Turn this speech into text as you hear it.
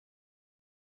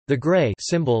The Gray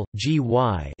symbol,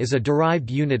 GY, is a derived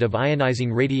unit of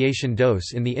ionizing radiation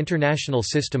dose in the International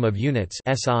System of Units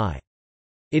 (SI).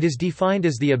 It is defined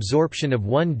as the absorption of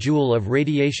 1 joule of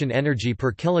radiation energy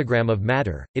per kilogram of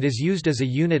matter. It is used as a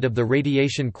unit of the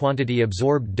radiation quantity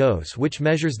absorbed dose, which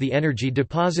measures the energy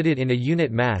deposited in a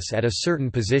unit mass at a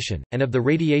certain position, and of the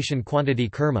radiation quantity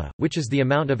Kerma, which is the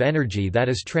amount of energy that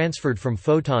is transferred from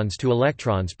photons to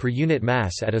electrons per unit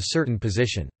mass at a certain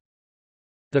position.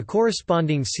 The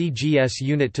corresponding CGS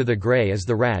unit to the Gray is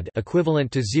the rad,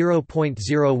 equivalent to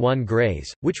 0.01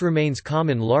 grays, which remains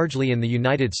common largely in the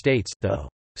United States, though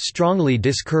strongly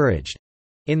discouraged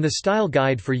in the Style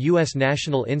Guide for U.S.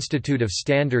 National Institute of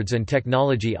Standards and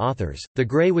Technology authors. The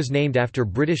Gray was named after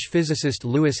British physicist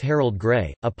Lewis Harold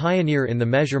Gray, a pioneer in the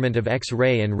measurement of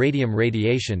X-ray and radium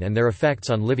radiation and their effects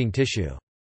on living tissue.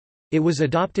 It was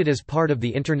adopted as part of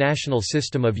the International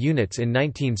System of Units in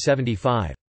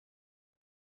 1975.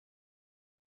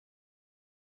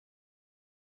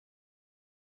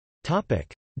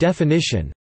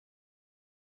 Definition.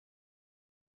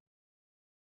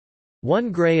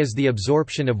 1 Gray is the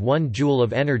absorption of 1 joule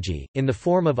of energy, in the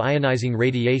form of ionizing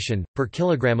radiation, per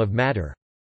kilogram of matter.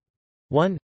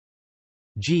 1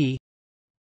 G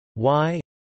Y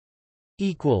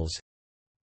equals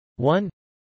 1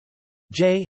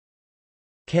 J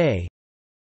K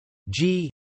G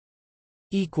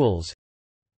equals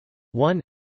 1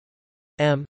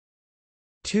 M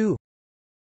 2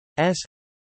 S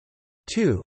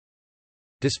 2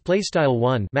 display style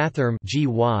 1 mathrm gy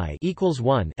equals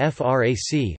 1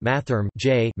 frac mathrm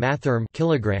j mathrm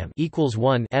kilogram equals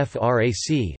 1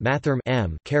 frac mathrm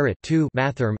m caret 2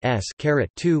 mathrm s caret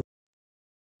 2.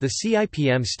 The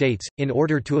CIPM states, in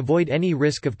order to avoid any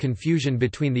risk of confusion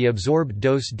between the absorbed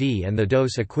dose D and the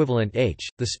dose equivalent H,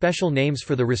 the special names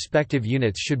for the respective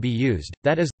units should be used,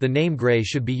 that is, the name Gray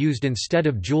should be used instead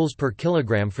of joules per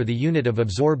kilogram for the unit of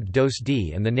absorbed dose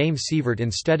D and the name Sievert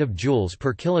instead of joules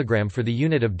per kilogram for the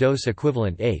unit of dose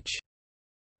equivalent H.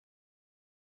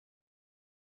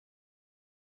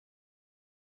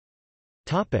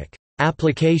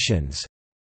 Applications.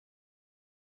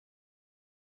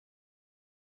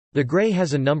 The Gray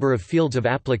has a number of fields of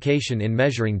application in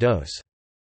measuring dose.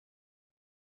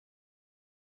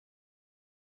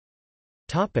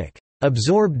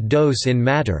 Absorbed dose in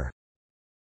matter.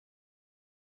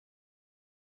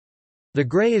 The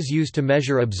Gray is used to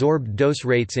measure absorbed dose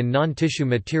rates in non-tissue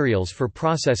materials for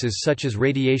processes such as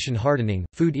radiation hardening,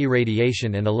 food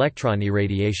irradiation and electron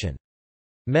irradiation.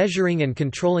 Measuring and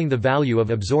controlling the value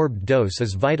of absorbed dose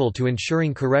is vital to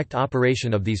ensuring correct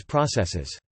operation of these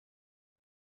processes.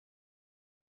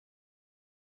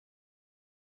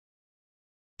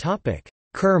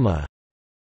 Kerma.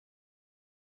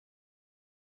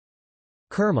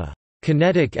 Kerma,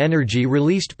 kinetic energy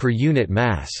released per unit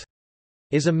mass,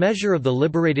 is a measure of the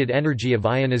liberated energy of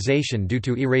ionization due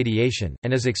to irradiation,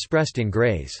 and is expressed in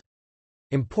grays.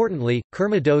 Importantly,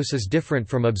 Kerma dose is different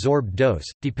from absorbed dose,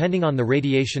 depending on the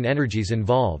radiation energies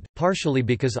involved, partially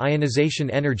because ionization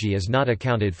energy is not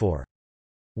accounted for.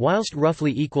 Whilst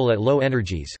roughly equal at low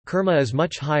energies, Kerma is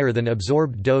much higher than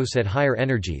absorbed dose at higher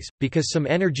energies, because some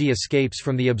energy escapes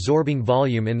from the absorbing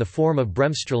volume in the form of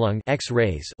Bremsstrahlung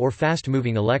X-rays or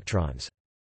fast-moving electrons.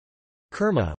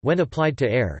 Kerma, when applied to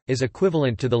air, is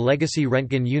equivalent to the legacy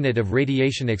Röntgen unit of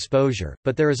radiation exposure,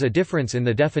 but there is a difference in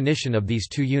the definition of these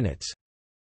two units.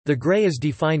 The Gray is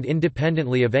defined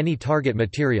independently of any target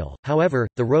material, however,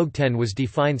 the Röntgen was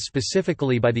defined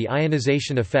specifically by the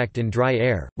ionization effect in dry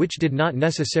air, which did not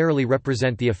necessarily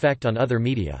represent the effect on other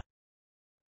media.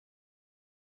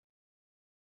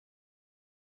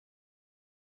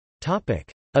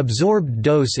 Absorbed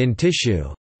dose in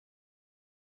tissue.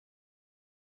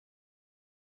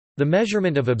 The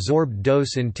measurement of absorbed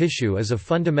dose in tissue is of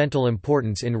fundamental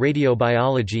importance in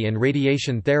radiobiology and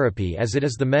radiation therapy, as it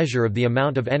is the measure of the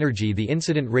amount of energy the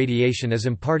incident radiation is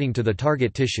imparting to the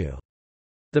target tissue.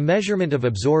 The measurement of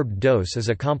absorbed dose is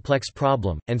a complex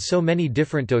problem, and so many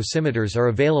different dosimeters are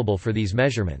available for these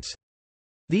measurements.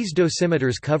 These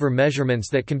dosimeters cover measurements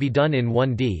that can be done in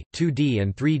 1D, 2D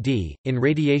and 3D. In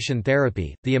radiation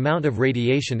therapy, the amount of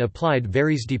radiation applied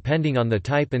varies depending on the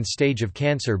type and stage of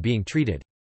cancer being treated.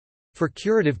 For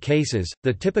curative cases,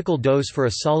 the typical dose for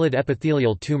a solid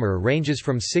epithelial tumor ranges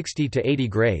from 60 to 80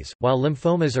 grays, while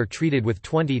lymphomas are treated with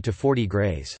 20 to 40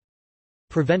 grays.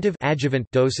 Preventive adjuvant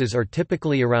doses are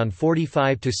typically around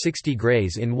 45 to 60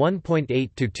 grays in 1.8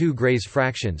 to 2 grays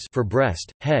fractions for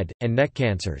breast, head, and neck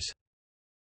cancers.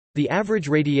 The average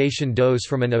radiation dose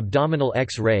from an abdominal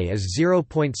X-ray is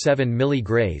 0.7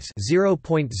 mg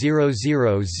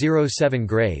 (0.0007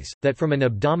 grays), that from an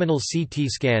abdominal CT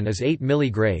scan is 8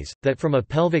 mg, that from a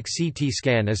pelvic CT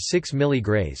scan is 6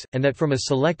 mg, and that from a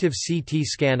selective CT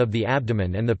scan of the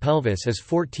abdomen and the pelvis is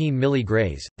 14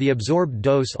 mg. The absorbed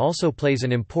dose also plays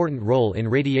an important role in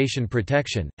radiation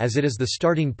protection, as it is the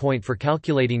starting point for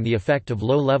calculating the effect of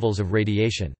low levels of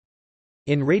radiation.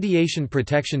 In radiation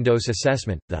protection dose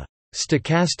assessment, the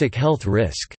stochastic health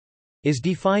risk is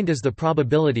defined as the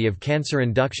probability of cancer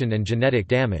induction and genetic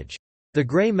damage. The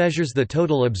gray measures the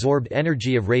total absorbed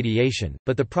energy of radiation,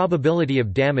 but the probability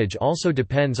of damage also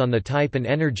depends on the type and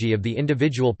energy of the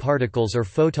individual particles or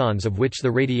photons of which the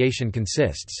radiation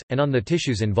consists, and on the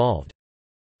tissues involved.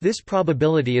 This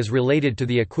probability is related to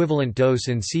the equivalent dose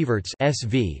in sieverts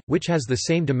 (SV), which has the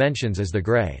same dimensions as the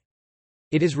gray.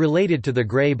 It is related to the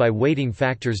gray by weighting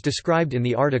factors described in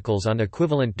the articles on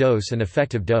equivalent dose and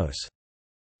effective dose.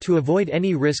 To avoid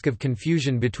any risk of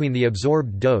confusion between the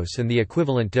absorbed dose and the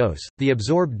equivalent dose, the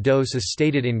absorbed dose is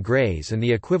stated in grays and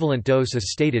the equivalent dose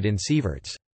is stated in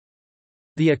sieverts.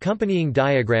 The accompanying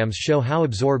diagrams show how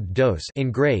absorbed dose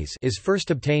in grays is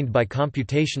first obtained by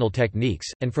computational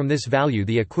techniques, and from this value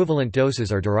the equivalent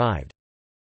doses are derived.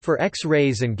 For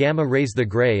X-rays and gamma rays the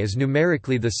gray is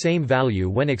numerically the same value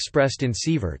when expressed in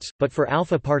sieverts, but for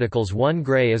alpha particles 1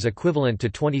 gray is equivalent to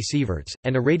 20 sieverts,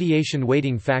 and a radiation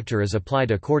weighting factor is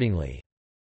applied accordingly.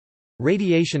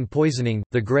 Radiation poisoning,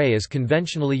 the gray is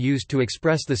conventionally used to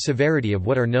express the severity of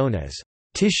what are known as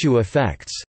tissue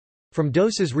effects from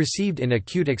doses received in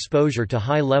acute exposure to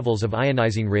high levels of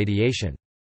ionizing radiation.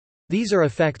 These are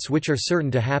effects which are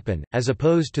certain to happen, as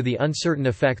opposed to the uncertain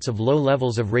effects of low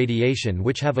levels of radiation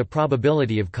which have a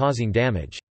probability of causing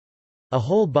damage. A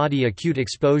whole-body acute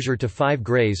exposure to 5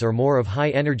 grays or more of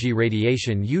high-energy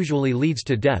radiation usually leads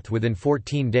to death within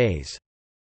 14 days.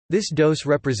 This dose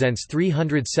represents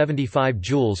 375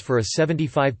 joules for a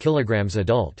 75 kg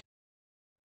adult.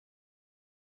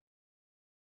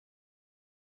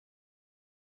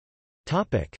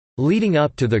 Leading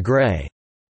up to the gray.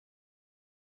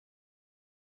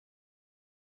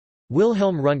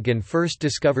 Wilhelm Röntgen first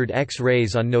discovered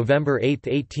X-rays on November 8,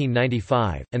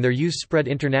 1895, and their use spread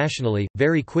internationally,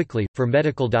 very quickly, for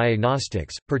medical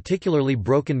diagnostics, particularly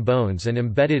broken bones and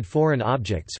embedded foreign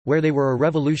objects, where they were a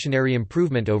revolutionary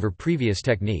improvement over previous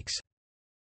techniques.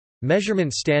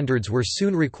 Measurement standards were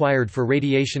soon required for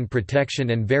radiation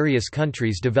protection and various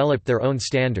countries developed their own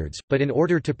standards, but in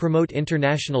order to promote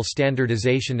international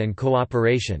standardization and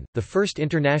cooperation, the First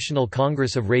International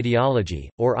Congress of Radiology,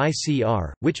 or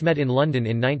ICR, which met in London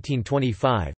in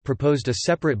 1925, proposed a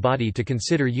separate body to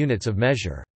consider units of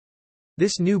measure.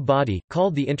 This new body,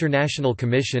 called the International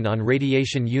Commission on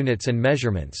Radiation Units and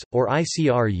Measurements, or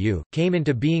ICRU, came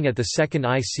into being at the second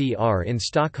ICR in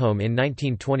Stockholm in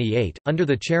 1928, under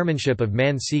the chairmanship of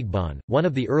Man Siegbahn. One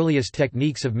of the earliest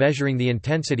techniques of measuring the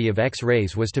intensity of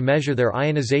X-rays was to measure their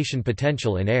ionization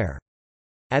potential in air.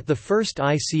 At the first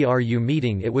ICRU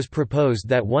meeting it was proposed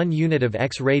that 1 unit of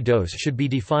X-ray dose should be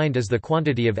defined as the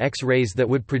quantity of X-rays that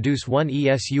would produce 1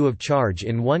 ESU of charge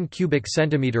in 1 cubic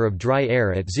centimeter of dry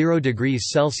air at 0 degrees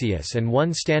Celsius and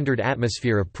 1 standard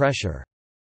atmosphere of pressure.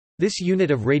 This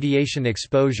unit of radiation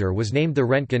exposure was named the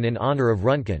Röntgen in honor of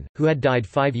Röntgen, who had died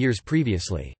 5 years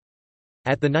previously.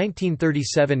 At the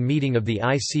 1937 meeting of the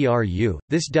ICRU,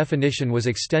 this definition was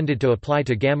extended to apply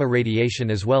to gamma radiation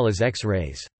as well as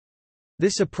X-rays.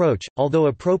 This approach, although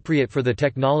appropriate for the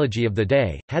technology of the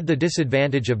day, had the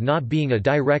disadvantage of not being a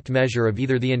direct measure of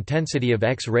either the intensity of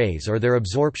X-rays or their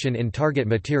absorption in target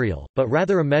material, but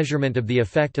rather a measurement of the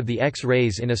effect of the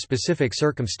X-rays in a specific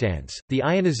circumstance, the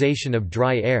ionization of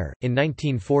dry air. In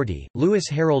 1940, Louis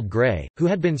Harold Gray, who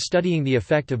had been studying the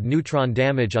effect of neutron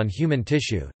damage on human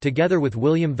tissue, together with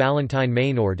William Valentine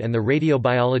Maynard and the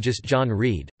radiobiologist John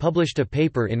Reed, published a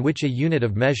paper in which a unit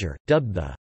of measure, dubbed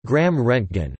the gram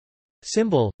Röntgen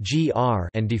symbol, GR,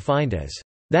 and defined as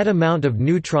that amount of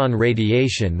neutron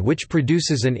radiation which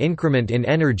produces an increment in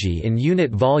energy in unit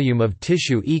volume of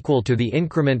tissue equal to the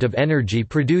increment of energy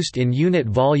produced in unit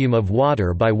volume of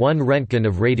water by 1 Röntgen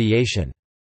of radiation,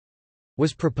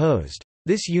 was proposed.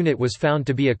 This unit was found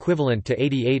to be equivalent to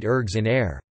 88 ergs in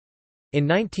air. In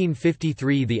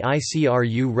 1953 the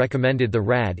ICRU recommended the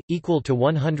rad, equal to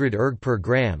 100 erg per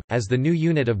gram, as the new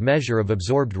unit of measure of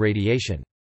absorbed radiation.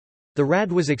 The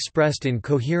rad was expressed in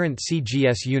coherent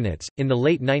CGS units. In the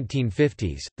late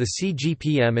 1950s, the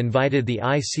CGPM invited the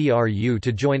ICRU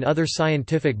to join other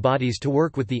scientific bodies to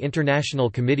work with the International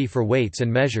Committee for Weights and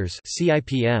Measures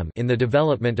 (CIPM) in the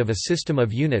development of a system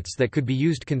of units that could be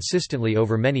used consistently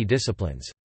over many disciplines.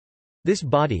 This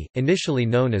body, initially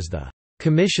known as the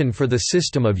Commission for the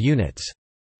System of Units,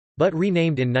 but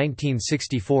renamed in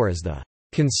 1964 as the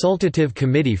Consultative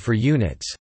Committee for Units,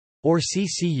 or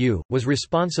CCU, was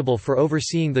responsible for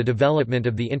overseeing the development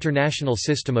of the International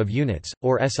System of Units,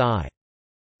 or SI.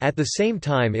 At the same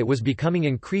time, it was becoming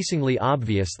increasingly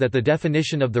obvious that the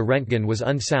definition of the Röntgen was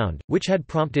unsound, which had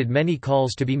prompted many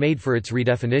calls to be made for its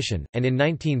redefinition, and in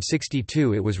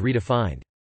 1962 it was redefined.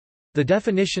 The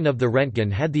definition of the Röntgen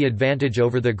had the advantage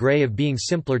over the gray of being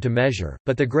simpler to measure,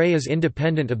 but the gray is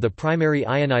independent of the primary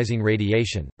ionizing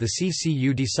radiation. The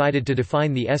CCU decided to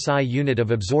define the SI unit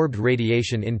of absorbed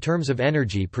radiation in terms of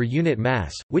energy per unit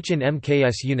mass, which in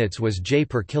MKS units was J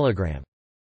per kilogram.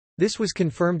 This was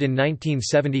confirmed in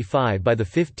 1975 by the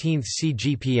 15th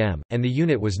CGPM, and the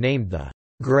unit was named the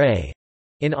Gray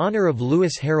in honor of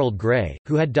Louis Harold Gray,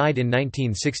 who had died in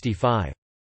 1965.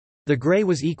 The Gray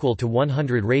was equal to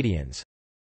 100 radians.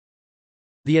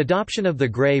 The adoption of the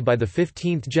Gray by the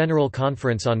 15th General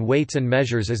Conference on Weights and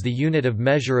Measures as the unit of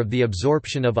measure of the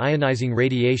absorption of ionizing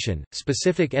radiation,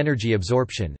 specific energy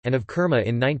absorption, and of Kerma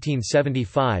in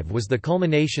 1975 was the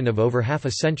culmination of over half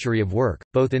a century of work,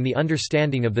 both in the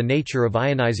understanding of the nature of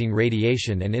ionizing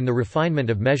radiation and in the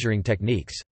refinement of measuring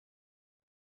techniques.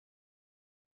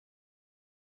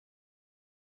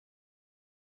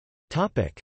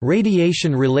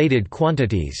 Radiation-related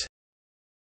quantities.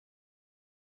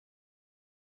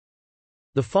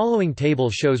 The following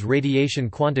table shows radiation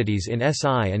quantities in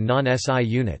SI and non-SI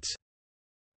units.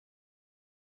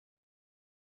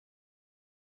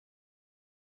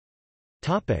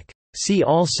 See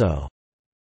also: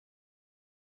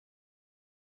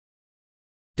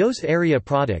 Dose area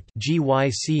product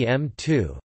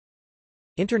 (GYCM2),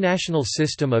 International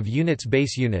System of Units,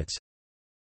 base units,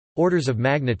 Orders of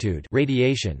magnitude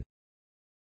radiation,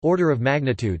 Order of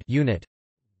magnitude unit,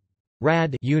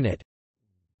 Rad unit,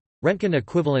 Röntgen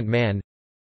equivalent man,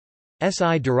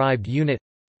 SI derived unit,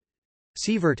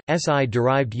 Sievert SI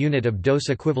derived unit of dose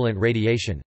equivalent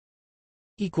radiation.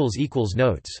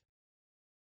 Notes